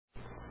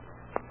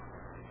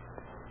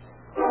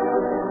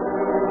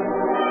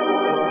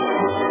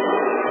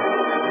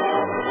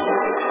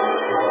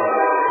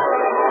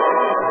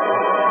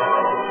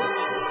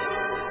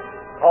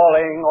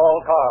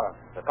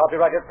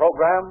copyrighted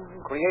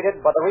program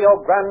created by the Rio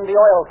Grande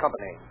Oil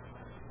Company.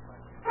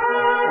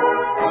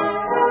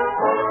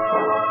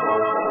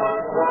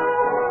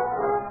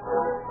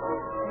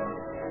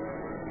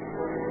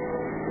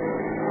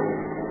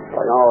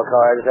 All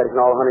cars, attention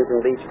all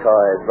Huntington Beach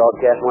cars,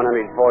 broadcast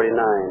 149.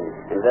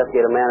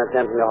 Investigate a man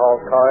attempting to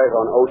halt cars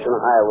on Ocean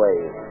Highway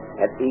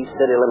at East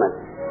City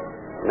limits.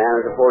 Man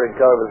is reported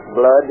covered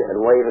with blood and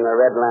waving a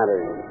red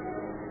lantern.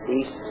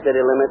 East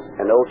City limits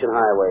and Ocean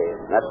Highway.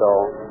 That's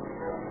all.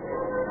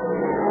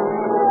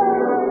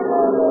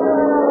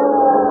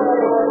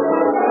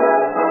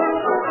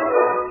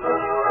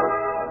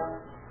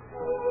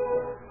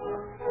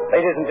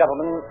 Ladies and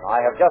gentlemen,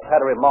 I have just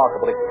had a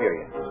remarkable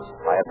experience.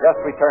 I have just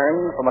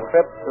returned from a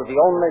trip to the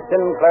only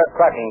Sinclair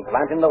cracking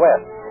plant in the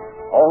West,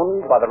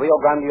 owned by the Rio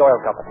Grande Oil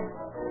Company.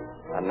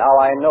 And now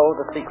I know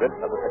the secret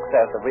of the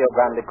success of Rio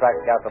Grande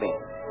cracked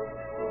gasoline.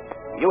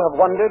 You have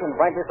wondered, and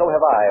frankly so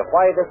have I,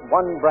 why this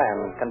one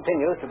brand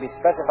continues to be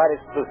specified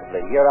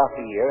exclusively year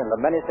after year in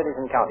the many cities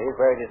and counties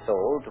where it is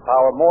sold to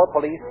power more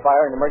police,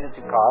 fire, and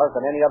emergency cars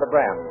than any other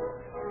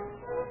brand.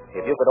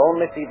 If you could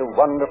only see the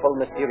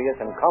wonderful, mysterious,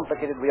 and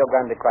complicated Rio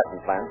Grande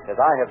cracking plant as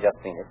I have just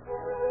seen it,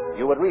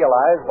 you would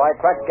realize why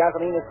cracked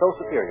gasoline is so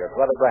superior to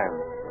other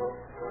brands.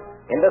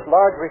 In this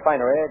large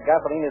refinery,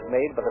 gasoline is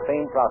made by the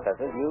same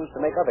processes used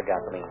to make other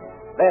gasoline.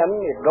 Then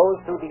it goes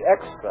through the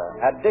extra,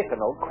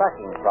 additional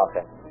cracking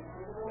process,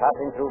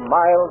 passing through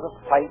miles of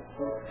pipes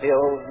and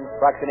stills and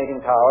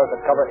fractionating towers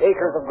that cover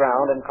acres of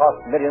ground and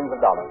cost millions of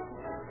dollars.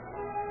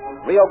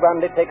 Rio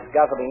Grande takes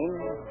gasoline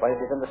when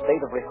it is in the state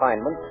of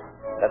refinement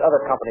that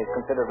other companies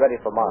consider ready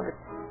for market,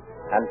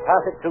 and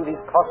pass it through these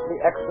costly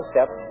extra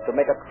steps to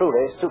make a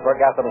truly super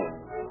gasoline.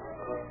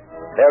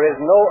 There is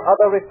no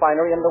other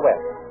refinery in the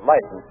West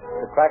licensed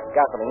to crack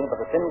gasoline but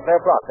the Sinclair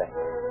process.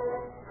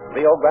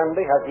 Rio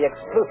Grande has the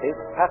exclusive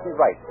patent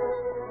rights,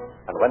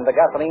 and when the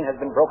gasoline has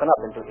been broken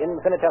up into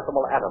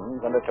infinitesimal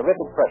atoms under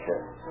terrific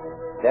pressure,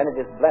 then it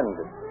is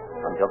blended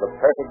until the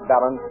perfect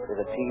balance is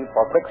achieved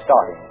for quick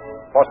starting,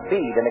 for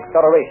speed and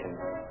acceleration,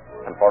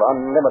 and for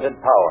unlimited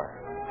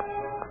power.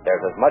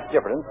 There's as much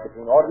difference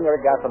between ordinary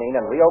gasoline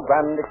and Rio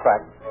Grande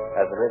cracked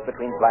as there is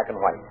between black and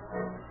white.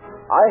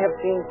 I have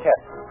seen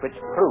tests which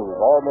prove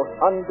almost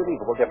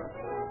unbelievable difference.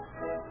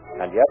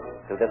 And yet,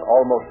 to this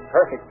almost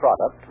perfect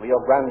product, Rio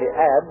Grande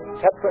adds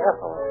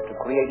tetraethyl to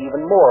create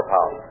even more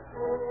power,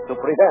 to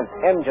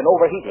prevent engine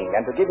overheating,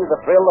 and to give you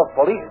the thrill of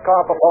police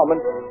car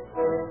performance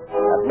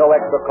at no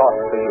extra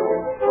cost to you.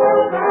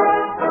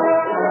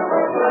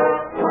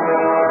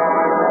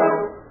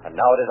 And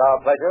now it is our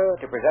pleasure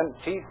to present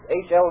Chief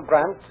H.L.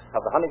 Grant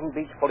of the Huntington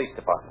Beach Police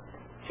Department.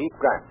 Chief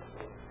Grant.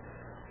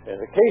 The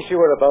case you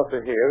are about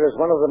to hear is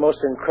one of the most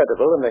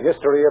incredible in the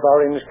history of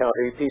Orange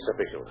County peace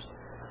officials.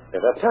 There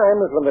are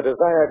times when the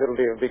desire to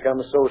live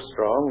becomes so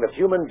strong that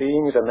human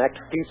beings enact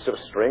feats of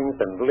strength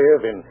and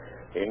live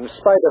in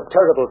spite of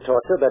terrible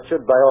torture that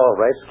should by all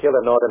rights kill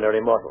an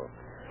ordinary mortal.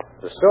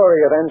 The story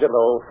of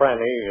Angelo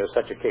Franny is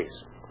such a case.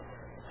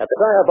 Had the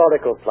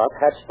diabolical plot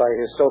hatched by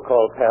his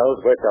so-called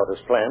pals worked out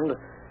as planned,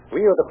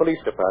 we of the police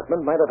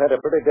department might have had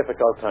a pretty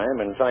difficult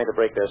time in trying to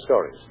break their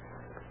stories.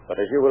 But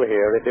as you will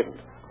hear, it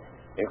didn't.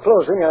 In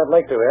closing, I'd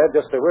like to add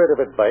just a word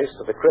of advice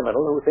to the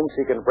criminal who thinks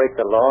he can break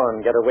the law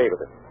and get away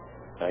with it.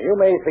 Now, you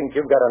may think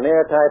you've got an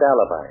airtight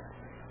alibi.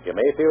 You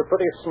may feel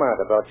pretty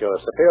smart about your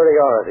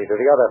superiority to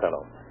the other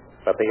fellow.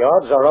 But the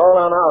odds are all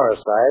on our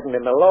side, and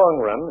in the long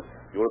run,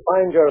 you'll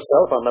find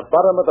yourself on the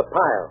bottom of the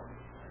pile.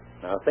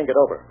 Now, think it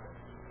over.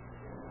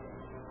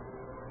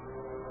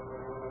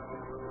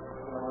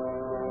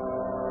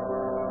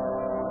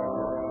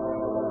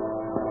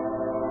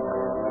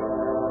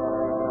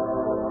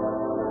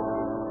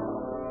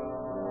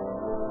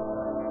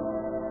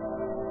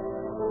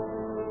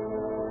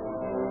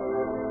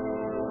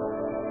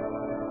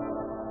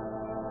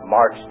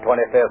 March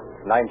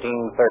 25th,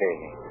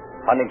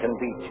 1930, Huntington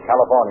Beach,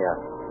 California.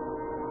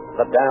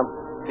 The damp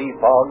sea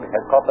fog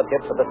has caught the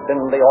tips of the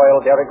spindly oil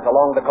derricks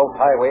along the coast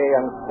highway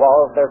and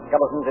swathed their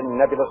skeletons in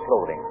nebulous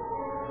clothing.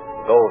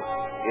 Ghosts,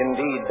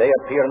 indeed, they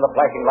appear in the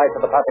flashing lights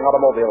of the passing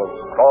automobiles,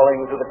 crawling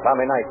through the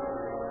clammy night.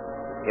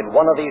 In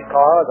one of these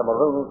cars, a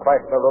maroon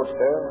Chrysler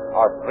Roadster,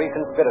 are three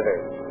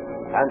conspirators: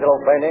 Angelo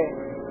Franny,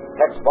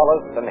 Tex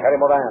Wallace, and Harry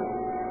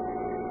Moran.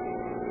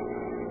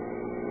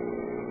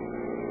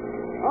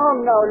 Oh,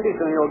 now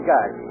listen, you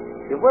guys.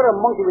 If we're a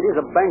monkey with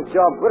this bank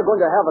job, we're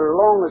going to have a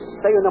long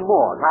stay in the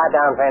morgue. Quiet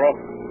down, Fanny.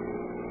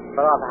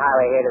 Pull off the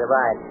highway here to the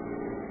right.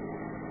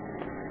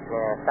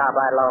 Yeah, stop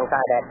right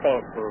alongside that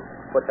fence and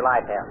put the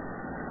lights out.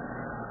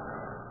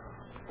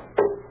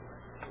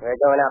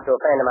 We're going out to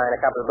a friend of mine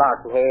a couple of blocks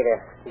from here to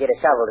get a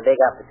shovel to dig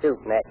up the soup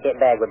in that kit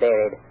bag we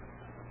buried.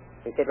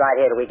 You sit right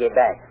here till we get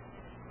back.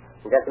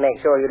 And just to make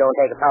sure you don't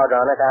take a powder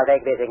on us, I'll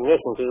take this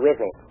ignition key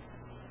with me.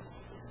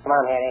 Come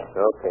on, Harry.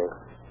 Okay.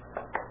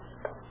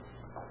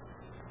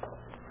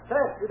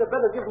 Hey, you'd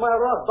better give my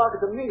rod back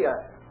to me.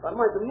 I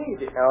might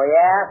need it. Oh,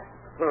 yeah?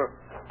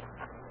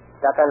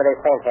 Duck under this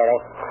fence, Harry.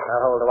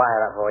 I'll hold the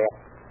wire up for you.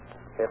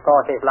 Just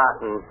cross this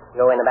lot and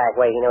go in the back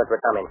way. He knows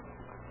we're coming.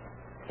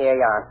 Here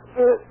you are.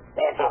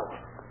 That's it.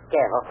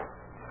 Careful.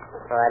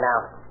 All right, now,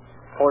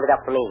 hold it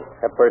up for me.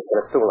 That bird's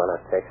got a stool on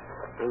it, Tex.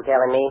 You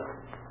telling me?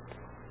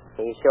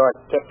 He sure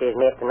tipped his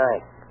net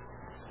tonight.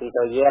 He's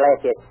so yellow,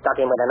 if you stuck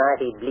him with a knife,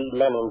 he'd bleed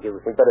lemon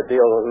juice. We better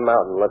deal with him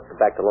out and let's get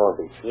back to Long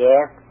Beach.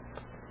 Yeah?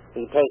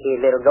 He'd take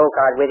his little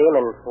go-kart with him,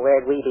 and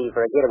where'd we be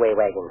for a getaway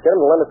wagon? Get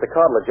him to lend us the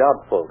car till the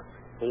job's full.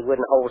 He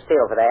wouldn't hold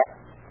still for that.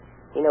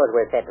 He knows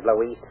we're set to blow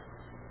east.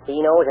 He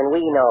knows and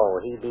we know.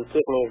 He'd be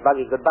kicking his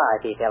buggy goodbye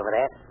if he fell for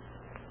that.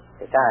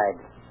 Besides,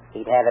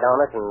 he'd have it on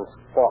us and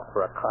squawk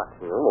for a cut.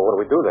 Well, what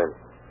do we do then?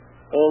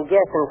 Ain't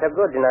guessing so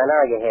good tonight,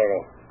 are you,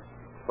 Harry?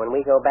 When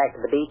we go back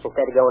to the beach,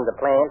 instead of going to the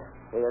plant,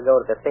 we'll go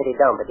to the city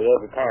dump at the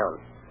edge of town.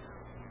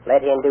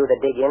 Let him do the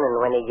digging, and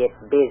when he gets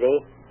busy,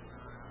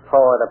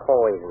 pour the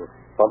poison.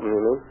 Something,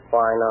 you mean?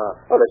 Why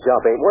not? Oh, the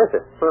job ain't worth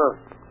it.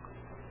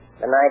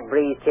 The night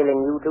breeze killing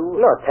you two?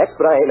 No, Tex,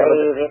 but I ain't never...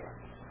 Save it.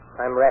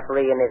 I'm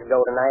refereeing this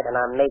go tonight, and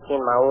I'm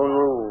making my own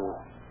rules.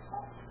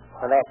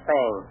 Now, that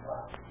thing,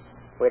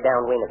 we're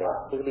downwind of him.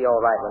 He'll be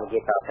all right when he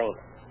gets our paint.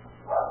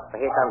 Well,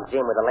 here comes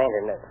Jim with a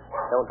lantern.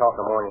 Don't talk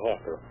no more than you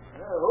have to.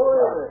 Who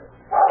is it?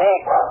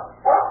 Tex,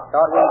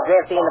 thought we'd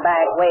drift in the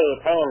back way.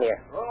 It's handier.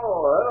 Oh,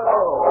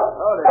 hello.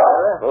 Howdy,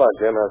 brother. Hello,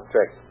 Jim. How's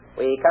Tex?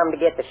 We come to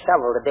get the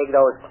shovel to dig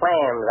those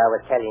clams I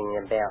was telling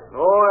you about.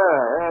 Oh,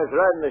 yeah. It's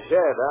right in the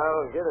shed.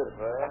 I'll get it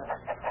for you.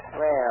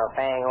 Well,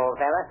 Fang, old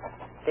fella,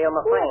 still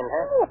my friend,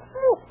 huh?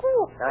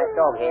 Nice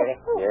dog, Harry.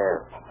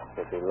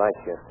 Yeah. If he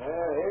likes you.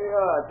 Yeah, here you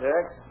are,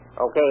 Tex.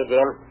 Okay,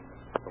 Jim.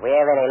 If we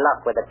have any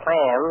luck with the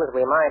clams,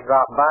 we might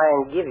drop by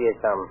and give you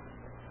some.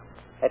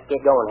 Let's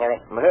get going,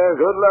 Harry. Well,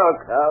 good luck.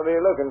 I'll be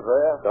looking for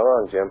you. So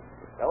long, Jim.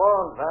 Come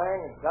on, Fang.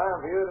 It's time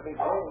for you to be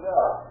changed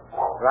up.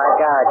 Right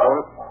guard, Jim.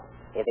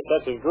 If the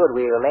catch is good,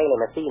 we will mail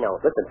him a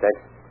C-note. Listen, Tex,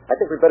 I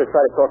think we better try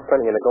to talk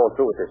Penny into going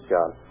through with this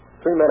job.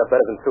 3 men are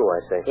better than 2,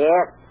 I say.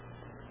 Yeah?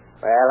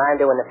 Well,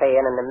 I'm doing the paying,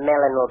 and the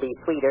melon will be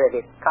sweeter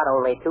if it's cut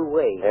only 2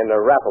 ways. And the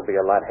rap will be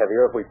a lot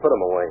heavier if we put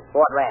him away.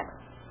 What rap?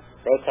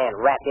 They can't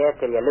rap you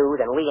till you lose,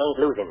 and we ain't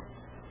losing.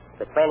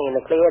 With Penny in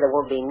the clear, there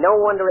won't be no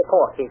one to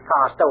report his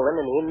car stolen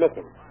and him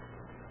missing.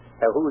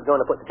 So who's going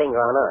to put the finger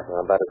on us?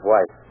 How about his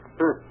wife?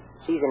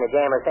 She's in the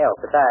jam herself.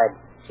 Besides,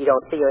 she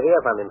don't see or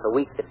hear from him for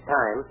weeks at a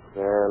time.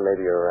 Yeah,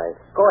 maybe you're right.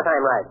 Of course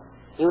I'm right.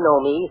 You know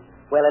me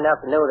well enough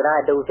to know that I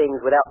do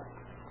things without...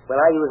 Well,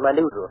 I use my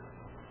neutral.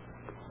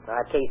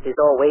 I taste this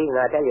always,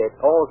 and I tell you, it's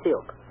all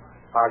silk.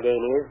 Our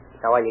game is.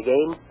 How are your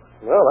game?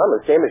 Well, I'm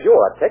as game as you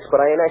are, Tex, but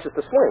I ain't anxious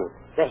to swing.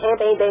 The hemp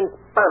ain't been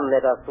fun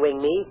that'll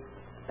swing me.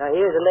 Now,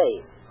 here's the lay.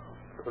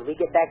 When we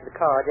get back to the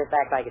car, just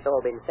act like it's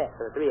all been set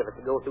for the 3 of us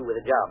to go through with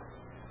the job.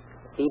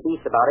 He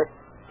beats about it.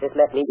 Just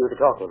let me do the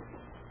talking.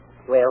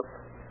 Well,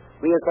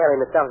 we'll tell him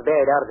the stuff's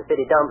buried out at the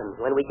city dump, and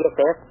when we get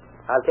there,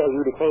 I'll tell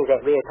you to change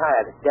that rear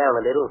tire that's down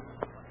a little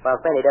while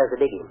Fenny does the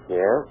digging.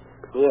 Yeah?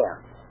 Yeah.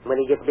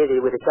 When he gets busy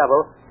with the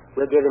shovel,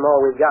 we'll give him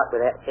all we've got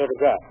with that heavy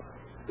jack.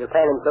 We'll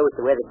plant him close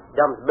to where the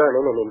dump's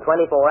burning, and in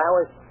 24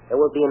 hours, there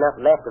won't be enough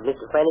left of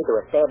Mr. Fenny to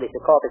establish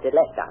the corpus at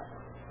left time.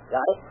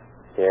 Got it?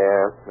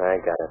 Yeah,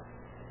 I got it.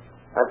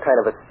 I'm kind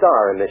of a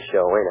star in this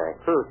show, ain't I?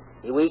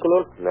 You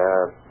weakening? No.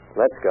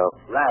 Let's go.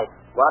 Right.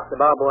 Watch the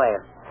barbed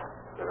wire.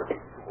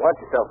 Watch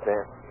yourself,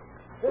 Dan.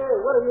 Hey,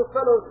 what do you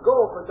fellows go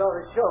for down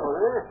the shovel,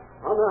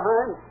 eh? On the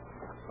hind?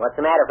 What's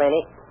the matter,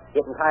 Fenny?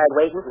 Getting tired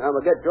waiting? I'm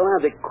going to get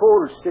glad the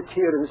cold sit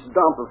here in this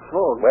dump of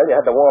fog. Well, you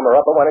had to warm her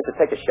up, but why don't you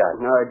take a shot?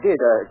 No, I did.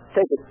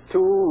 Take it 2,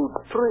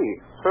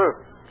 3.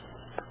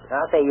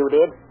 I'll say you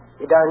did.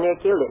 You darn near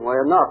killed it. Why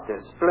not?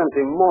 There's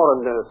plenty more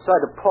in the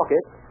side of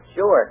pocket.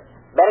 Sure.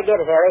 Better get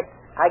it, Harry.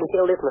 I can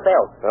kill this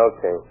myself.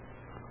 Okay.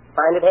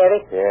 Find it, Harry?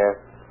 Yeah.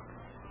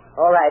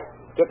 All right.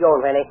 Get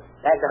going, Penny.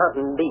 Back to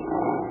hunting beef.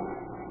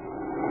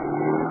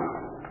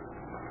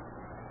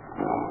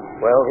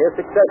 Well, here's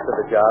success to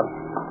the job.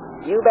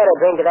 You better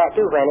drink to that,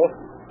 too, Penny.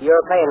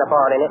 You're playing a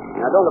part in it.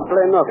 I don't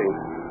play nothing.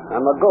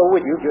 I'm going to go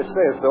with you if you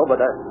say so, but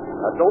I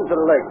don't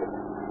like it.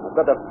 I've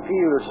got to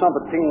feel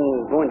something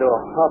going to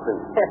happen.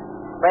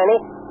 Penny,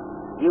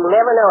 you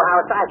never know how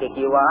psychic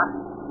you are.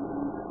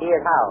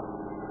 Here's how.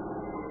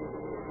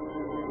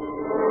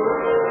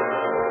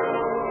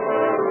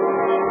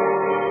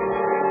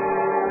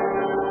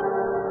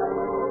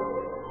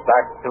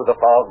 Back through the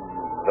fog,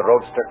 the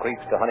roadster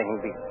creeps to Huntington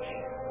Beach.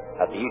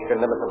 At the eastern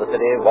limits of the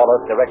city,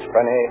 Wallace directs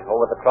Frenny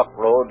over the truck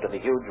road to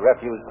the huge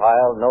refuse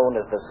pile known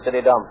as the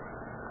city dump.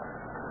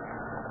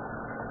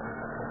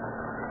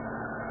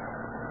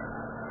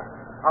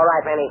 All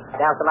right, Penny.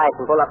 Douse the lights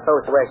and pull up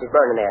close to where she's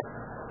burning there.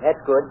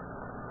 That's good.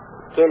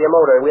 Kill your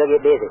motor and we'll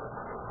get busy.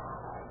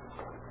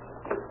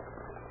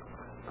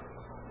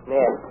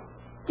 There.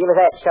 Give us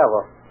that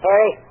shovel.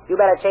 Harry, you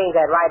better change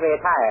that right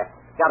rear tire.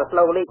 Got a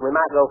slow leak. We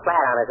might go flat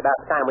on us about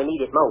the time we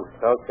need it most.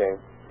 Okay.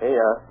 Here you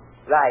are.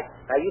 Right.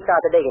 Now you start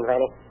the digging,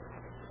 Fanny.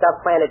 Stuff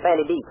planted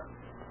plenty deep.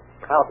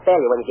 I'll spell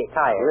you when you get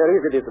tired. Where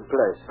is it is the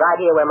place? Right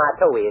here where my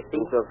toe is,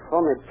 see? It's a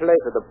funny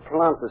place for the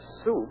plant of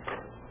soup.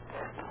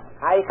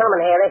 How you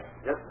coming, Harry?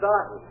 Just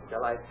starting.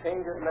 Shall I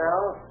change it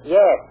now?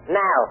 Yes,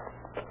 now.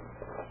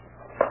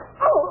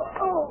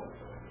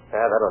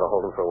 Yeah, that ought to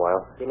hold him for a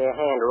while. Give me a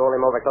hand to roll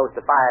him over close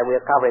to the fire.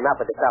 We'll cover him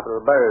up with a couple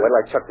of birds. Wait till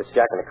I chuck this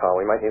jack in the car.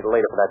 We might need it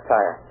later for that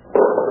tire.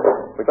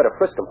 We better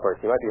frisk him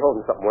first. He might be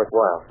holding something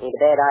worthwhile. Ain't a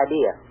bad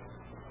idea.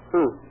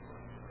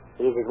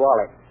 Here's his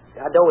wallet.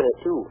 Got dough in it,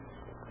 too.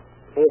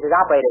 Here's his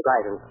operator's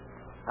license.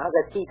 I'll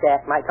just keep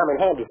that. Might come in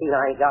handy, see,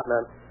 I ain't got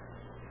none.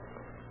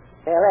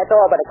 Well, that's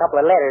all but a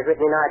couple of letters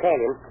written in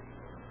Italian.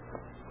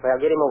 Well,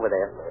 get him over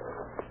there.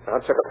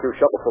 I'll chuck a few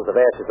shovelfuls of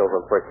ashes over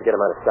him first to get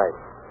him out of sight.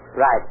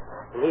 Right.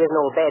 And here's an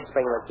old bed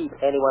spring that'll keep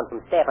anyone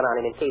from stepping on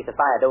him in case the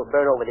fire don't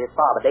burn over this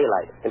far by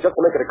daylight. And just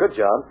to make it a good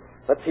job,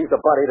 let's heave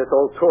the body of this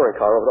old touring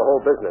car over the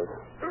whole business.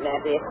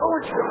 That's it.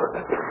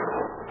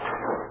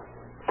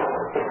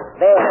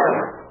 There now.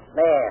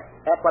 There.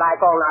 That's what I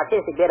call an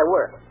artistic bit of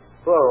work.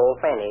 Poor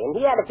old Fanny. And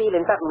he had a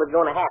feeling something was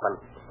going to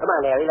happen. Come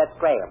on, Harry, let's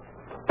spray him.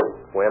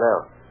 Where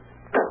now?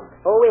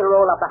 Oh, we'll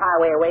roll up the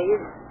highway a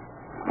ways.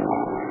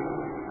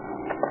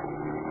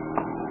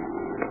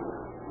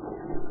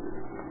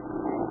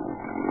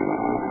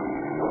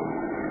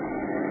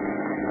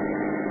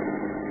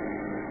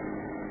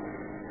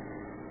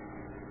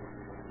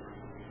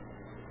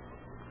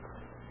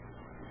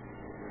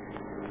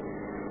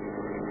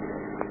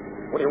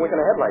 What are you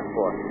winking the headlights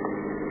for?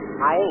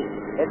 I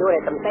ain't. They're doing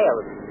it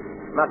themselves.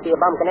 Must be a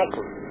bum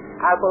connection.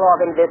 I'll pull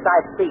off into this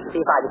side street and see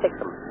if I can fix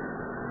them.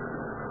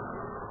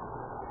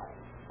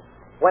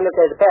 Wonder if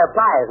there's a pair of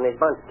pliers in this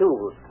bunch of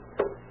tools.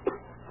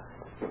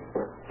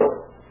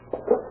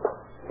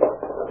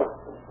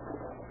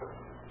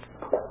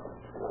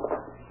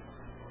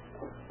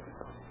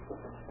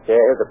 Yeah,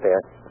 here's a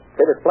pair.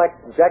 Say, this black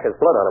jack has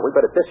blood on it. We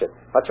better dish it.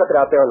 I'll chuck it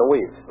out there in the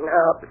weeds.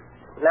 No,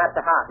 not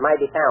so hot. Might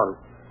be found.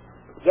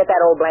 Get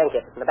that old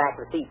blanket in the back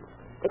of the seat.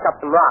 Pick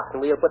up some rocks,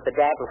 and we'll put the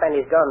jack and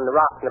Fenny's gun in the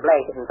rocks in the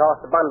blanket and toss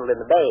the bundle in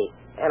the bay,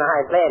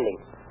 Anaheims Landing.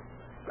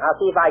 I'll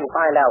see if I can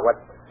find out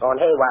what's gone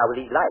haywire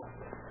with these lights.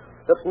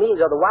 Looks to me as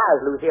though the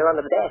wire's loose here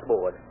under the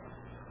dashboard.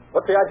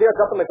 What's the idea of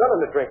dumping the gun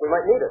in the drink? We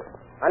might need it.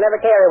 I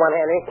never carry one,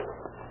 Henry.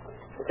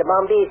 It's a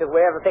bum beef if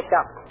we're ever picked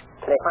up.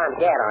 They find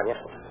a gat on you.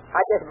 I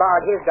just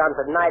borrowed his gun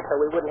for the night so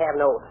we wouldn't have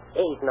no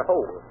ace in the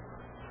hole.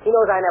 He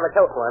knows I never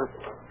took one.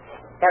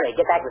 Harry,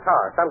 get back to the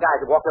car. Some guys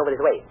are walking over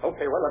this way.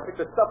 Okay, well, I'll pick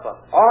this stuff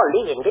up. Oh,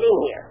 leave it and get in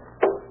here.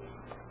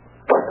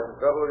 Having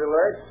trouble with your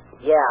legs?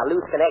 Yeah,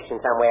 loose connection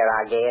somewhere,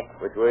 I guess.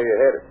 Which way you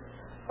headed?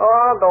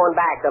 Oh, going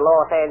back to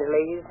Los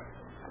Angeles.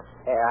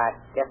 Yeah, I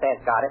guess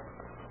that's got it.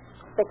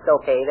 It's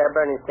okay. They're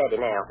burning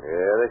steady now.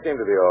 Yeah, they seem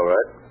to be all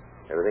right.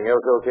 Everything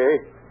else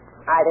okay?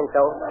 I think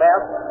so. Well,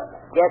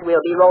 guess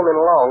we'll be rolling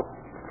along.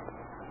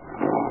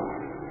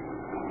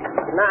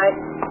 Good night.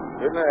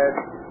 Good night.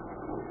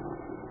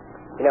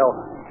 You know,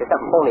 there's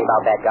something phony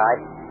about that guy.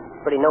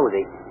 Pretty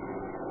nosy.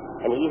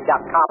 And he's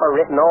got copper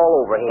written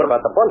all over him. What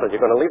about the bundle?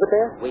 You going to leave it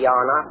there? We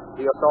are not.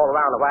 We'll stall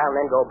around a while and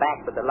then go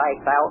back with the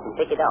lights out and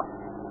pick it up.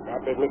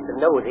 That's it, Mr.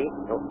 Nosy.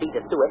 Don't beat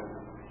us to it.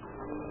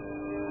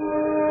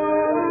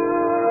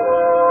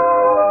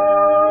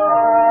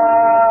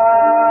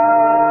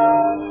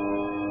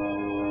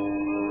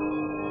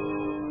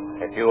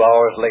 A few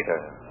hours later,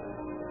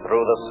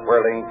 through the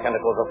swirling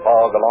tentacles of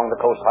fog along the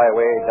coast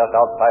highway just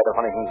outside of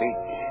Huntington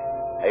Beach,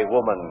 a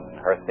woman,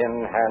 her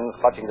thin hands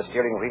clutching the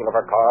steering wheel of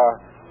her car,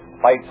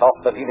 fights off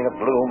the feeling of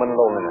gloom and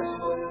loneliness.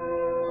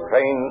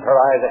 Strains her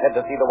eyes ahead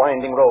to see the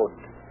winding road.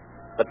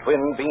 The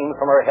twin beams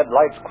from her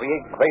headlights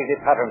create crazy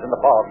patterns in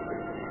the fog,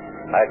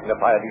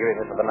 magnify the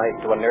eeriness of the night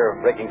to a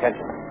nerve-breaking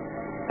tension.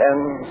 Then,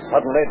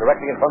 suddenly,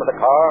 directly in front of the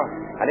car,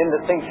 an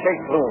indistinct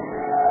shape looms.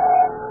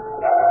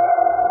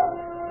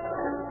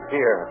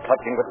 Fear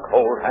clutching with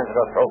cold hands at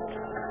her throat,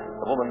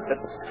 the woman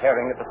sits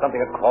staring at something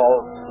that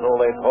crawls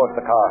slowly towards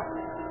the car.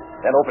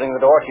 Then, opening the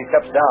door, she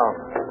steps down,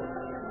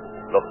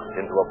 looks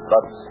into a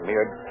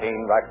blood-smeared,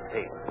 pain-racked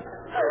face.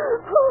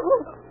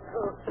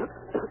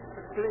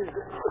 Please,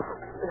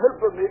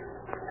 help me.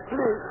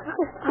 Please.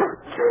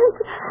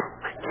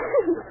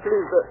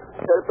 Please,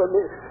 help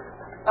me.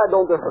 I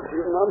don't hurt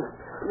you, Mom.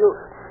 You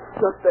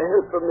just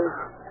help me.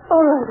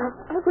 All right,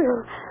 I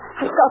will.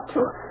 I've got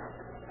to.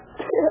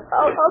 Here,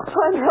 I'll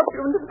try and help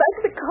you in the back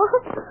of the car.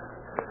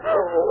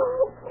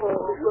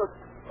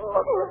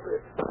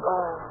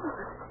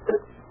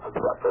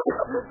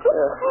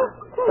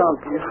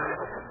 Thank you.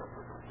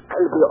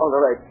 I'll be all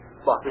right,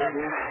 Bobby.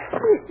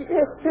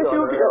 Yes,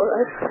 you'll be all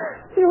right.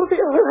 You'll be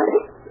all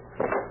right.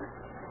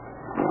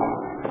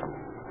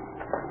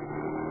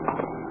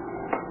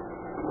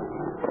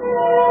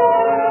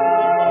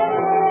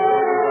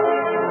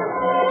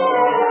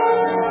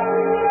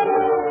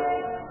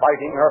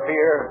 Fighting her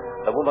fear,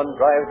 the woman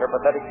drives her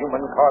pathetic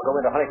human cargo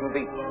into Huntington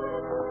Beach,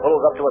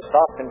 pulls up to a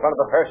stop in front of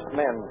the first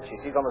men she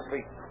sees on the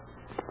street.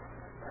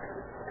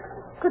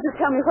 Could you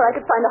tell me where I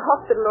could find a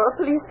hospital or a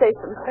police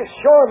station?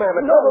 Sure, ma'am.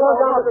 It's all along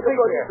down the street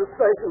here. To the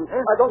station.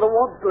 I don't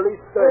want police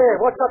station.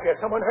 Hey, what's up here?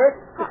 Someone hurt?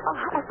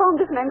 I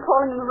found this man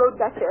crawling in the road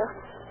back there.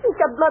 He's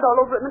got blood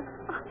all over him.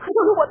 I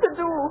don't know what to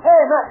do.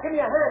 Hey, Matt, give me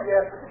a hand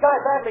here. This guy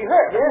badly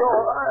hurt, yeah? No,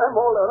 I'm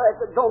all right.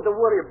 Don't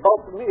worry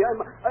about me. I'm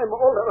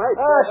all right.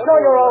 Sure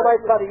you're all right,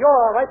 buddy. You're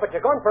all right, but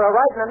you're going for a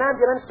ride in an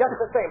ambulance just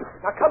the same.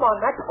 Now, come on,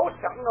 Matt. Post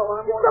up. No,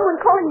 I'm Is all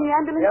someone right. calling the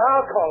ambulance? Yeah,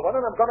 I'll call one,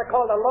 and I'm going to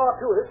call the law,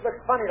 too. This looks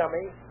funny to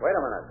me. Wait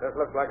a minute. This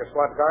looks like a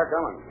SWAT car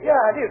coming.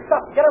 Yeah, it is.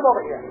 Stop. Get him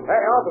over here.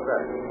 Hey, officer.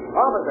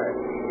 Officer.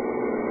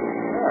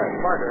 Yeah,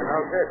 Parker, no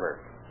Schaefer.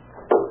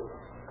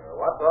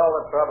 What's all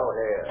the trouble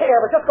here? Hey, I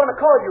was just going to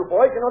call you,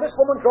 boys. You know, this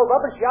woman drove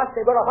up and she asked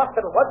me where the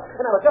hospital was,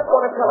 and I was just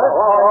going to tell her.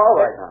 All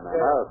right,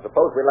 now,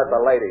 suppose we let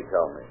the lady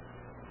tell me.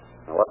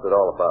 Now, what's it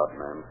all about,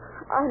 ma'am?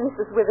 I'm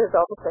Mrs. Withers,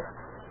 officer.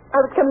 I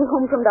was coming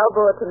home from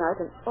Balboa tonight,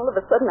 and all of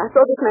a sudden I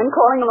saw this man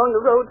crawling along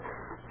the road.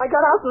 I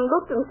got out and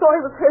looked and saw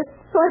he was hurt,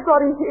 so I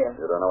brought him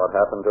here. You don't know what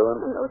happened to him?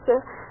 No, sir.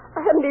 I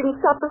hadn't even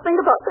stopped to think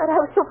about that.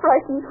 I was so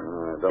frightened.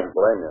 I don't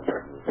blame you.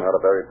 It's not a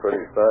very pretty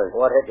sight.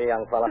 What hit you,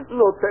 young fella?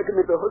 No, taking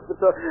me to the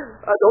hospital.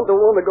 I don't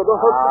want to go to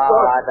the hospital.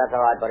 All right, that's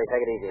all right, buddy. Take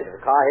it easy. Did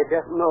the car hit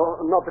you?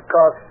 No, not the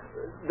car.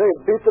 They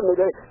beaten me.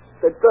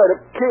 They tried to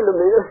kill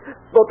me.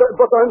 But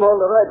I'm all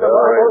right.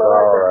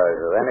 All right.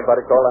 Did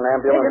anybody call an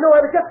ambulance? Hey, you know,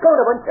 I was just going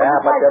to. Yeah,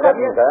 but you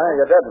didn't,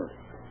 huh? You didn't.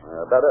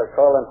 Better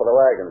call in for the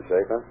wagon,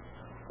 Schaefer.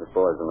 This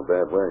boy's in a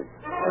bad way.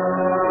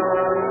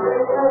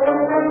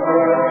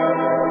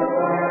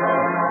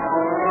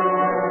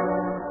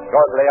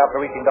 Shortly after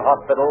reaching the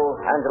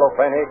hospital, Angelo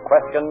Freni,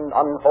 questioned,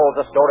 unfolds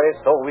a story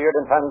so weird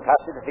and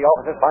fantastic that the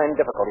officers find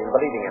difficulty in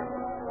believing him.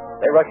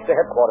 They rush to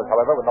headquarters,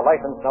 however, with the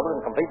license number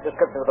and complete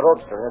description of the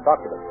roadster and its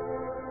occupants.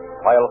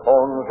 While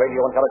phones,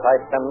 radio, and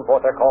teletypes send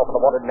forth their call for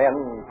the wanted men,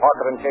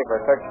 Parker and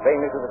Schaefer search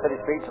vainly through the city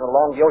streets and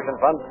along the ocean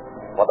front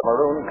for the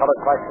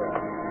maroon-colored Chrysler.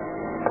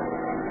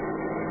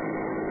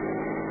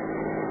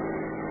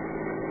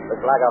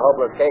 Looks like a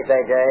hopeless case,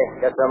 AJ.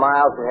 Guess we're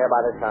miles from here by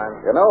this time.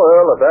 You know,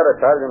 Earl, if that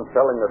Italian's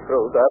telling the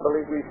truth, I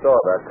believe we saw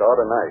that car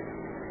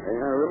tonight.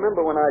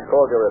 Remember when I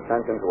called your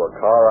attention to a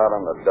car out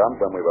on the dump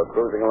when we were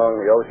cruising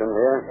along the ocean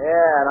here?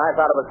 Yeah, and I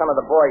thought it was some of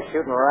the boys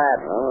shooting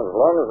rats. Well, as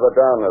long as we're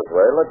down this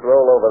way, let's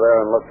roll over there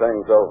and look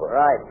things over.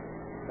 Right.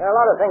 There are a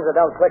lot of things that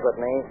don't click with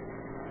me.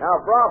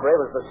 Now, if robbery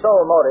was the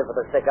sole motive for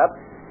the stick-up,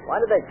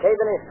 why did they cave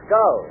in his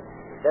skull?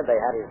 They said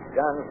they had his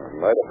gun. It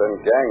might have been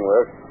gang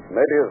work.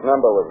 Maybe his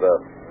number was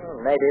there.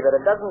 Maybe, but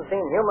it doesn't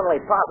seem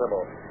humanly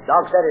possible.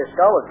 Dog said his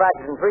skull was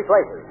fractured in 3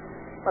 places.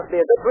 Must be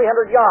a good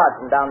 300 yards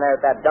from down there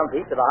at that dump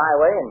heap to the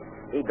highway,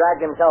 and he dragged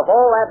himself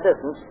all that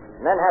distance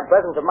and then had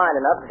presence of mind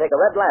enough to take a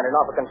red lantern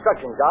off a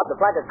construction job to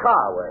plant a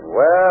car with.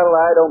 Well,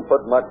 I don't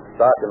put much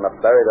stock in the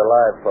buried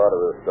alive part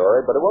of the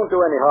story, but it won't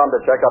do any harm to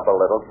check up a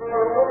little.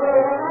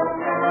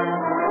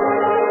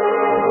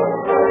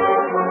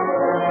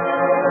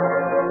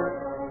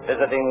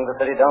 Visiting the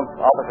city dump,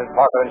 officers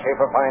Parker and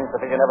Schaefer find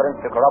sufficient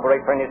evidence to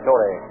corroborate Freni's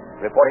story.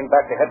 Reporting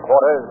back to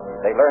headquarters,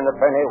 they learn that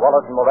Freni,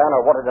 Wallace, and Moran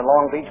are wanted in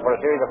Long Beach for a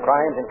series of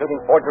crimes,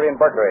 including forgery and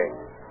burglary.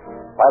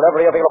 While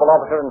every available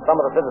officer and some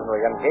of the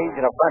citizenry engaged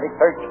in a frantic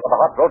search for the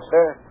hot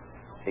roadster,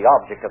 the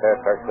object of their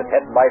search, with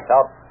head and lights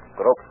out,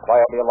 groped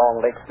quietly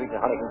along Lake Street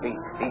and Huntington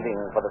Beach,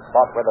 feeling for the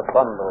spot where the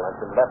bundle has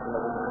been left in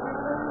the...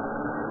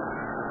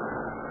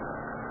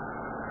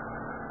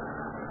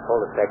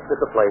 Hold it, Tex.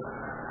 Get the plate.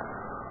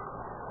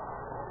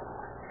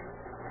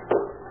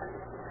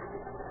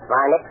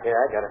 Find it? Yeah,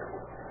 I got it.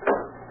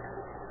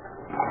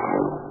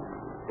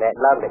 That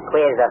lug that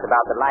quizzed us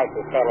about the lights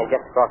is standing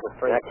just across the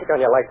street. Now, kick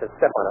on your lights and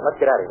step on it. Let's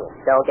get out of here.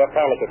 Don't get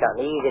panicky,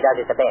 something. He usually does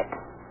it the best.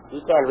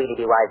 He can't really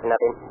be wise to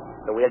nothing,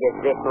 so we'll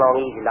just drift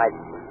along easy like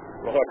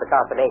and head for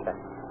Costa Mesa.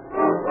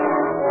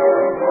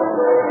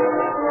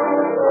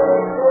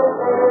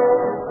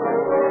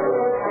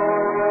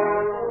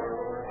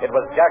 It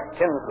was Jack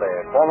Tinsley,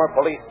 former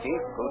police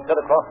chief, who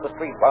stood across the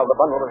street while the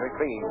bundle was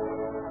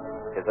retrieved.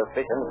 His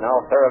suspicions now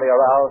thoroughly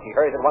aroused, he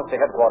hurries at once to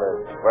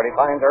headquarters, where he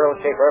finds Earl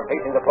Schaefer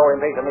pacing the floor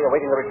impatiently,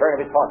 awaiting the return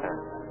of his partner.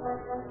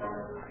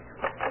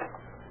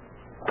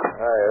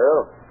 Hi,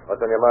 Earl.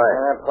 What's on your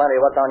mind? Plenty.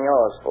 What's on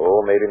yours?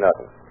 Oh, maybe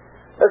nothing.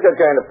 Let's get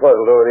kind of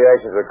puzzled over the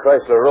actions of a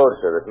Chrysler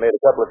Roadster that made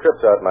a couple of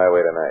trips out my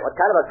way tonight. What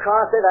kind of a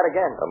car? Say that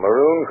again. A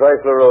maroon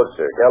Chrysler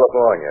Roadster,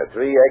 California,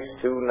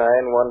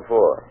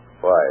 3X2914.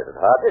 Why, is it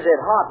hot? Is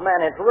it hot,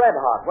 man? It's red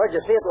hot. Where'd you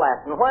see it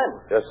last and when?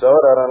 Just saw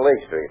it out on Lake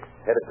Street,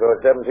 headed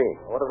toward 17.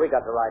 What have we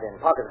got to ride in?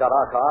 Parker's got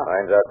our car.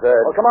 Mine's outside.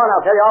 Well, come on.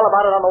 I'll tell you all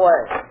about it on the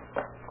way.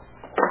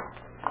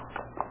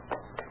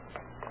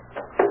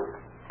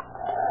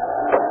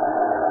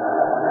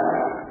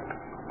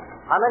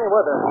 How many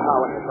were there in the car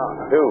when you saw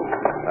them? 2.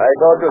 I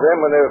talked with them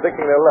when they were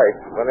fixing their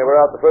lights, when they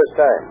were out the first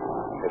time.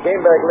 They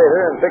came back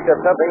later and picked up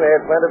something they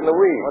had planted in the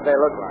weeds. What'd they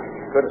look like?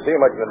 Couldn't see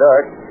much in the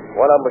dark.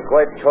 One of them was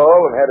quite tall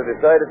and had a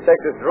decided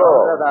Texas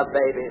drawl. Those are the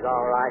babies,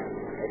 all right.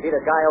 They beat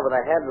a guy over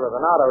the head with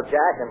an auto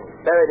jack and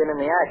buried him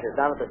in the ashes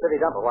down at the city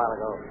dump a while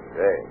ago.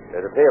 Say,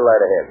 there's a tail light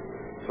ahead.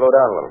 Slow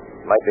down a little.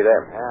 Might be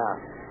them. Yeah.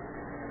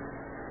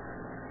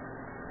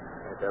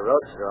 It's a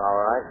roadster, all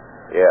right.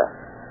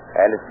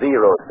 Yeah. And it's the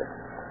Roadster.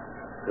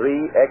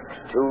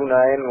 3X2914.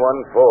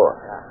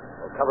 Yeah.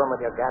 Well, cover him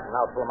with your gat and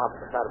I'll pull him off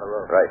the side of the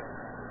road. Right.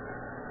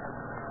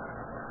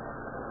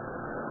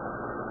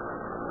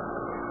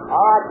 All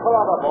right, pull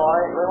over,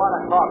 boys. We want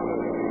to talk to you.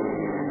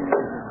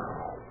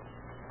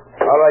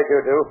 All right, you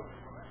two.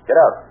 Get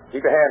out.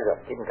 Keep your hands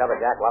up. Keep them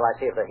covered, Jack, while I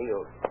see if they're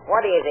healed.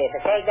 What is this,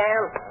 a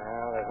takedown?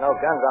 Well, there's no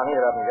guns on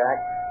either of them, Jack.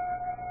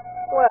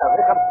 Well,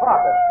 here comes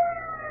Parker.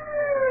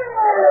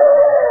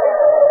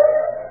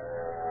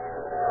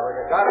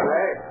 Got him,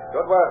 eh?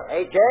 Good work.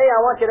 Hey, Jay, I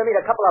want you to meet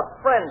a couple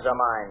of friends of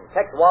mine,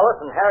 Tex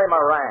Wallace and Harry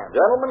Moran.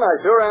 Gentlemen, I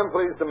sure am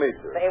pleased to meet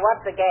you. Say,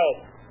 what's the gag?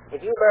 If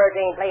you birds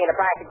ain't playing a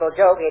practical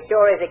joke, it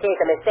sure is a case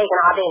of mistaken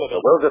identity.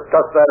 We'll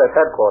discuss that at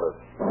headquarters.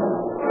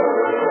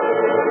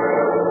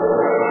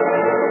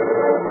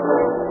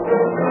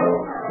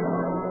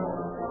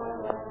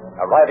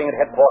 Arriving at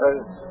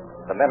headquarters,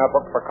 the men are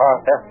booked for car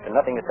theft and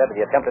nothing is said of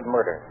the attempted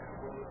murder.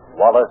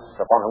 Wallace,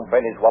 upon whom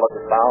Frainie's wallet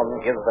is found,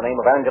 gives the name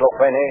of Angelo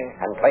Frainie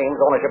and claims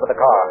ownership of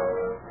the car.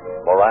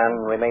 Moran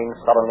remains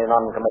sullenly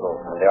non-committal,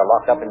 and they are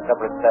locked up in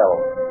separate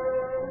cells.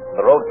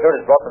 The roadster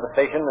is brought to the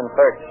station and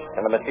searched,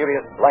 and the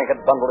mysterious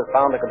blanket bundle is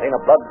found to contain a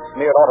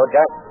blood-smeared auto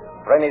jack,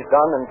 Frainie's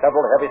gun, and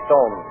several heavy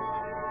stones.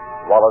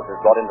 Wallace is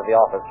brought into the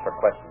office for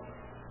questions.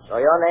 So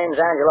your name's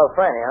Angelo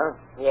Frainie, huh?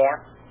 Yeah.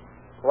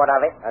 What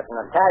of it? That's an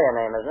Italian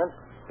name, isn't it?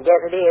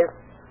 Yes, it is.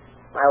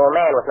 My old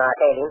man was not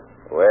Italian.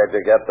 Where'd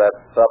you get that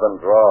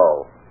southern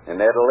drawl? In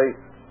Italy?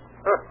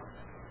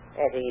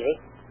 That's easy.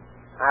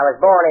 I was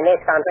born in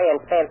this country and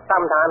spent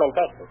some time in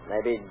Texas.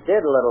 Maybe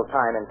did a little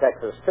time in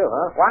Texas, too,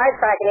 huh?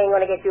 Wisecracking ain't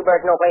going to get you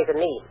birds no place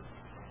with me.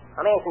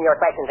 I'm answering your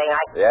questions, ain't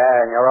I? Yeah,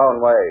 in your own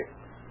way.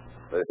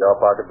 This your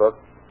pocketbook?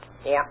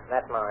 Yeah,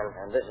 that's mine.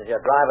 And this is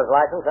your driver's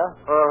license, huh?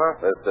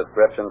 Mm-hmm. This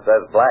description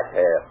says black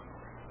hair.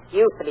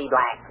 Used to be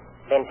black.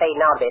 Been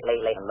fading out a bit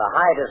lately. And the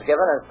height is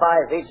given as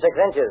 5 feet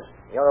 6 inches.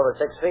 You're over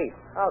 6 feet.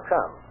 How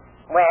come?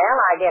 Well,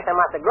 I guess I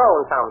must have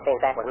grown some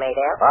since that was made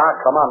out. Ah,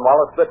 come on,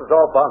 Wallace. This is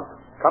all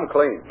bunk. Come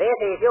clean. This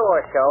is your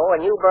show,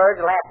 and you birds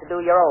will have to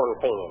do your own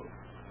cleaning.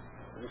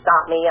 You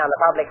stop me on the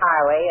public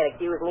highway and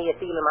accuse me of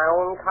stealing my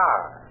own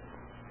car.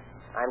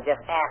 I'm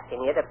just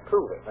asking you to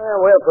prove it. Well,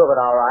 we'll prove it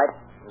all right.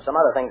 And some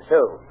other things,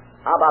 too.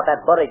 How about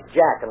that bloody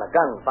jack and the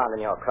gun found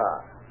in your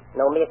car?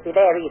 No mystery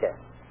there, either.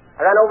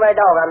 I run over a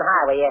dog on the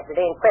highway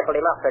yesterday and crippled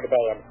him up for the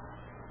bed.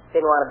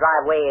 Didn't want to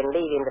drive away and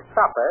leave him to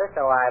supper,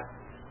 so I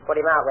put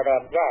him out with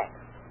that jack.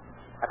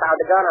 I found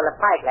the gun on the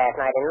pike last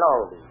night in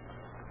Long Beach.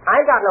 I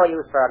ain't got no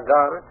use for a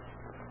gun.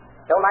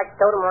 Don't like to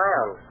tote them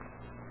around.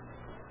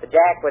 The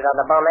jack was on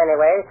the bum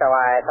anyway, so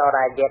I thought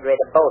I'd get rid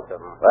of both of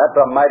them. That's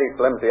a mighty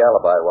flimsy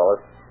alibi,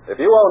 Wallace. If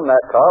you own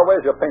that car,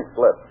 where's your pink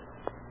slip?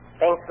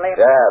 Pink slip?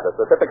 Yeah, the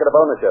certificate of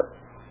ownership.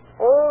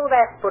 Oh,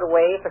 that's put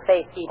away for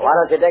safekeeping. Why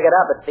don't you dig it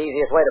up? It's the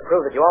easiest way to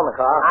prove that you own the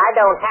car. I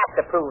don't have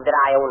to prove that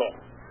I own it.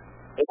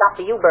 It's up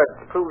to you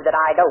birds to prove that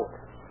I don't.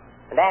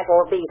 And that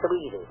won't be so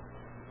easy.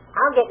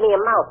 I'll get me a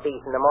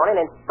mouthpiece in the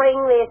morning and spring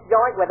this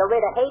joint with a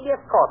writ of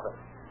habeas corpus.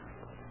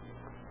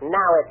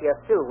 Now, if you're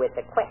through with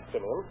the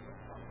questioning,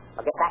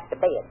 I'll get back to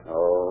bed. Oh,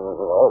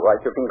 all right.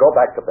 You can go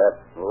back to bed.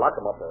 Lock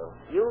him up, though.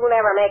 You'll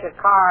never make a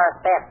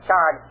car theft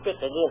charge stick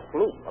against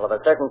me. Well, if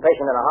a certain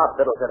patient in a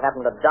hospital should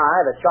happen to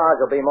die, the charge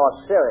will be more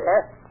serious.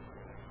 Huh?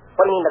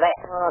 What do you mean by that?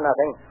 Oh,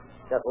 nothing.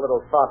 Just a little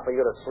thought for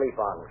you to sleep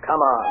on.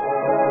 Come on.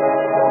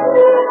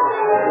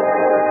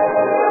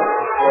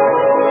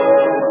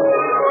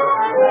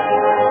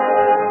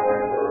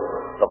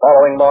 The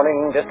following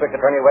morning, District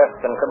Attorney West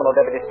and Criminal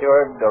Deputy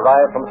Steward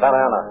arrive from Santa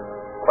Ana,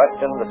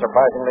 question the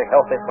surprisingly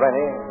healthy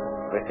Frainie,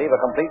 receive a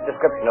complete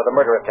description of the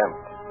murder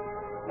attempt.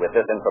 With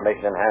this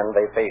information in hand,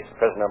 they face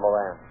prisoner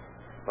Moran.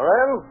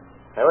 Moran,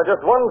 there was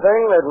just one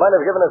thing that might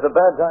have given us a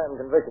bad time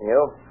convicting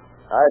you.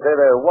 I say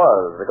there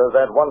was, because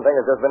that one thing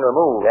has just been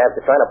removed. Yeah, if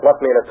you're trying to bluff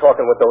me into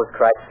talking with those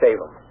cracks, save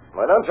them.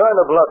 We're not trying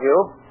to bluff you.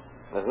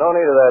 There's no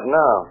need of that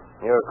now.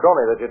 Your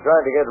crony that you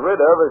tried to get rid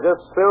of has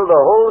just spilled the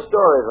whole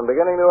story from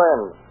beginning to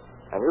end.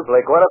 And you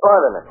play quite a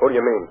part in it. Who do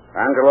you mean?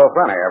 Angelo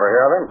Frainie. Ever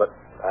hear of him? But,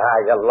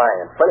 you're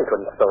lying. Frainie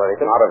couldn't have stolen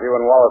anything. Not if you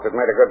and Wallace had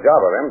made a good job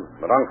of him.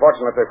 But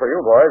unfortunately for you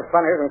boys,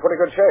 Frainie's in pretty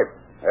good shape.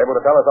 Able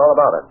to tell us all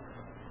about it.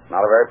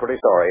 Not a very pretty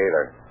story,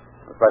 either.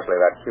 Especially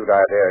that cute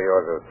idea of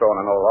yours of throwing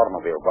an old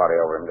automobile body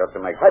over him just to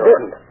make sure. I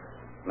didn't.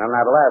 And then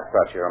that last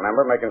touch, you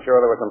remember? Making sure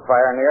there was some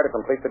fire in the air to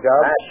complete the job?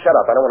 Shut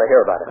up. I don't want to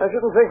hear about it. I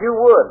shouldn't think you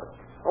would.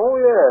 Oh,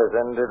 yes,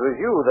 and it was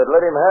you that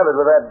let him have it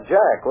with that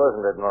jack,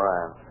 wasn't it,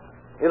 Moran?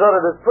 You thought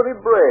it was pretty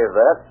brave,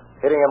 that,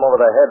 hitting him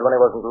over the head when he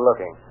wasn't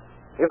looking.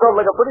 You felt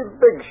like a pretty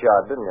big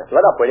shot, didn't you?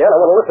 Let up, will you? I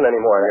don't want to listen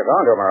anymore. You're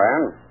going to,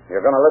 Moran.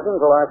 You're going to listen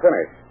until I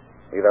finish.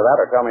 Either that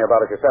or tell me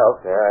about it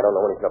yourself. Yeah, I don't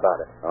know anything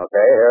about it.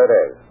 Okay, here it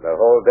is. The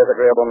whole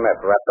disagreeable myth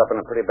wrapped up in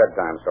a pretty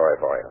bedtime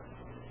story for you.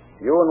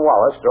 You and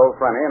Wallace drove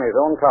Frainie in his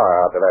own car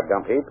out to that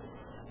dump heap.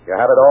 You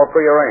had it all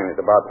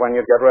prearranged about when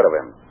you'd get rid of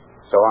him.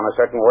 So on a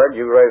certain word,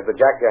 you raised the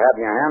jack you had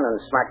in your hand and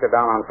smacked it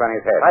down on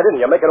Frainie's head. I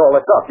didn't. You're making all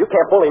this up. You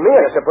can't bully me.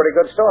 It's a pretty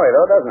good story,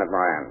 though, doesn't it,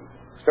 Moran?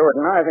 Stewart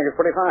and I think it's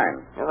pretty fine.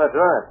 Yeah, that's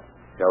right.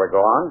 Shall we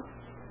go on?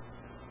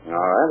 All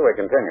right, we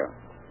continue.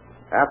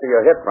 After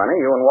you hit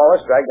Frainie, you and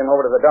Wallace dragged him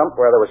over to the dump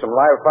where there was some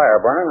live fire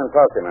burning and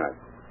tossed him in it.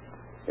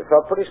 You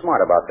felt pretty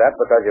smart about that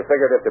because you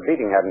figured if the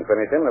beating hadn't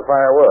finished him, the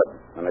fire would.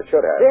 And it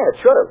should have. Yeah, it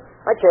should have.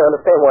 I can't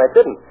understand why it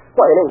didn't.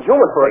 Why, it ain't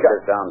human for a Take guy.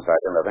 this down,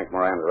 Sergeant. I think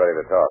Moran's ready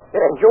to talk.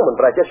 It ain't human,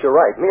 but I guess you're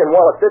right. Me and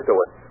Wallace did do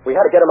it. We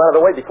had to get him out of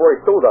the way before he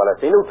stooled on us.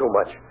 He knew too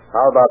much.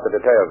 How about the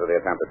details of the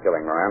attempted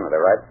killing, Moran? Are they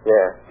right?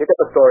 Yeah, you get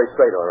the story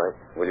straight, all right.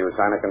 Will you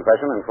sign a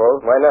confession in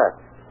full? Why not?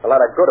 A lot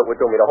of good it would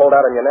do me to hold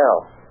out on you now.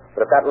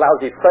 But if that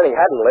lousy Frenny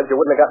hadn't lived, you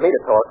wouldn't have got me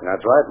to talk.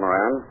 That's right,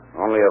 Moran.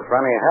 Only if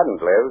Frenny hadn't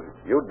lived,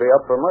 you'd be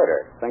up for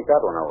murder. Think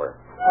that one over.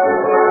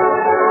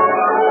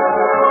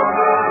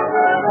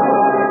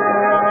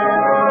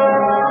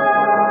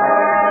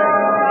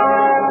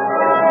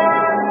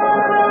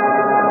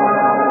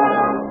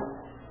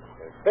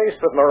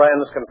 Faced with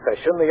Moran's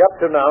confession, the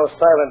up-to-now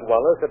silent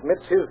Wallace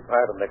admits his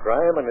part in the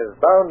crime and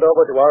is bound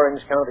over to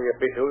Orange County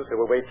officials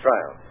who await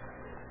trial.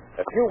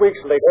 A few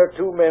weeks later,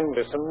 two men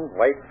listened,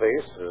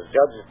 white-faced, as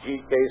Judge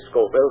G.K.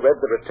 Scoville read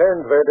the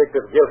returned verdict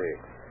of guilty.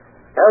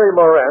 Harry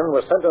Moran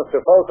was sentenced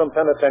to Folsom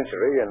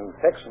Penitentiary and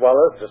Tex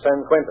Wallace to San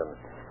Quentin.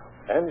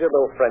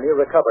 Angelo Frenny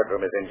recovered from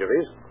his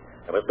injuries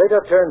and was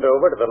later turned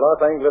over to the Los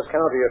Angeles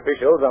County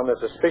officials on the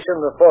suspicion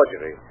of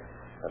forgery.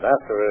 And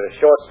after a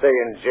short stay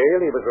in jail,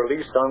 he was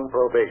released on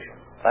probation.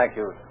 Thank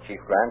you,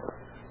 Chief Grant.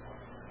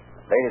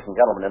 Ladies and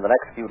gentlemen, in the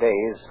next few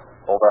days,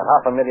 over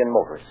 500,000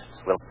 motorists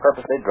will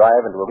purposely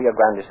drive into a Rio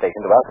Grande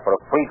station to ask for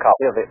a free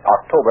copy of the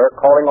October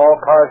Calling All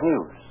Cars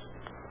News.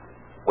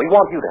 We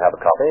want you to have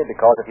a copy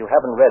because if you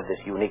haven't read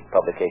this unique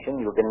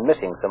publication, you've been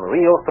missing some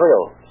real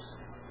thrills.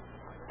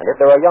 And if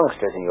there are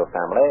youngsters in your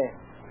family,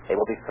 they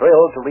will be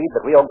thrilled to read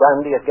that Rio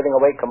Grande is giving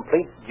away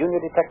complete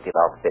junior detective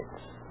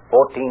outfits.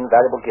 14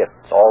 valuable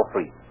gifts, all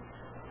free.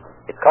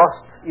 It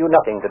costs you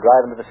nothing to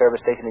drive into the service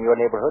station in your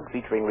neighborhood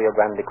featuring Rio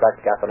Grande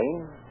cracked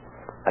gasoline,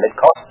 and it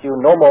costs you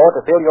no more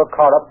to fill your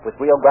car up with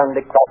Rio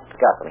Grande cracked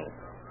gasoline.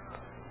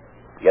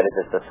 Yet it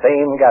is the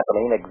same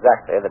gasoline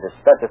exactly that is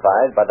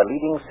specified by the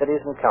leading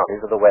cities and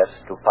counties of the West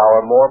to power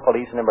more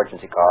police and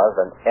emergency cars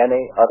than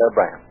any other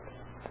brand.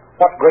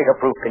 What greater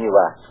proof can you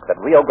ask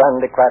that Rio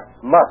Grande cracked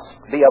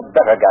must be a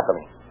better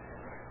gasoline?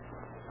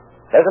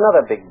 There's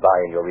another big buy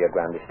in your Rio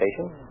Grande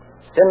station.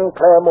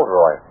 Sinclair Motor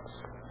Oils.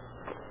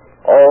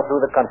 All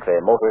through the country,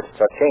 motorists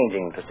are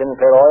changing to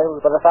Sinclair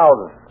oils by the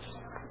thousands.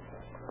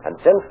 And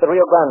since the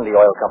Rio Grande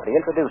Oil Company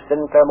introduced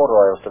Sinclair Motor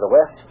Oils to the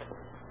West,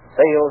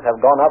 sales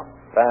have gone up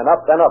and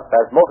up and up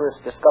as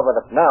motorists discover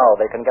that now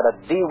they can get a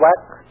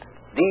de-waxed,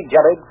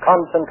 de-jellied,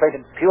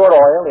 concentrated pure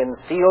oil in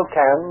sealed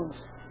cans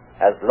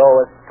as low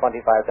as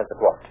 25 cents a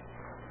quart.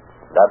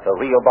 That's a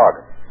real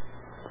bargain.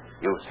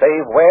 You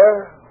save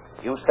where?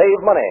 You save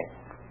money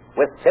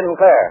with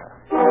Sinclair.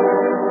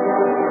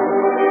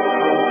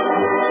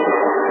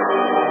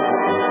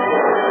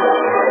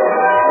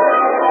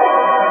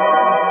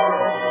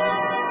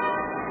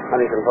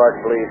 Huntington Park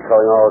Police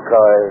calling all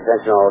cars,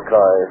 attention all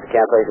cars.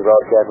 Cancellation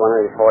broadcast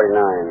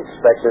 149.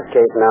 Suspects this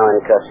case now in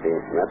custody.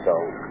 That's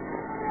all.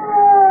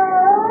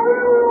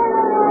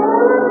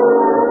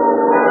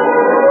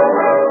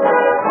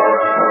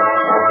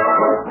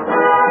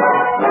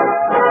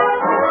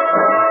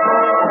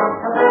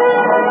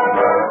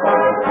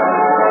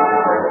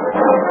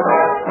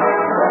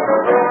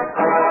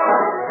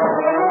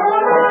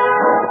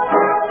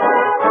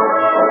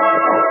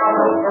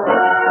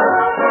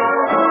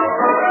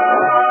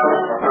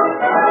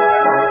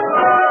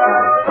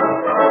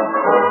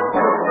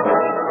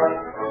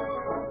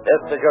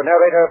 This is your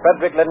narrator,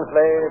 Frederick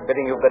Lindsley,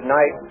 bidding you good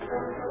night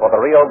for the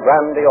Rio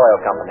Grande Oil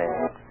Company.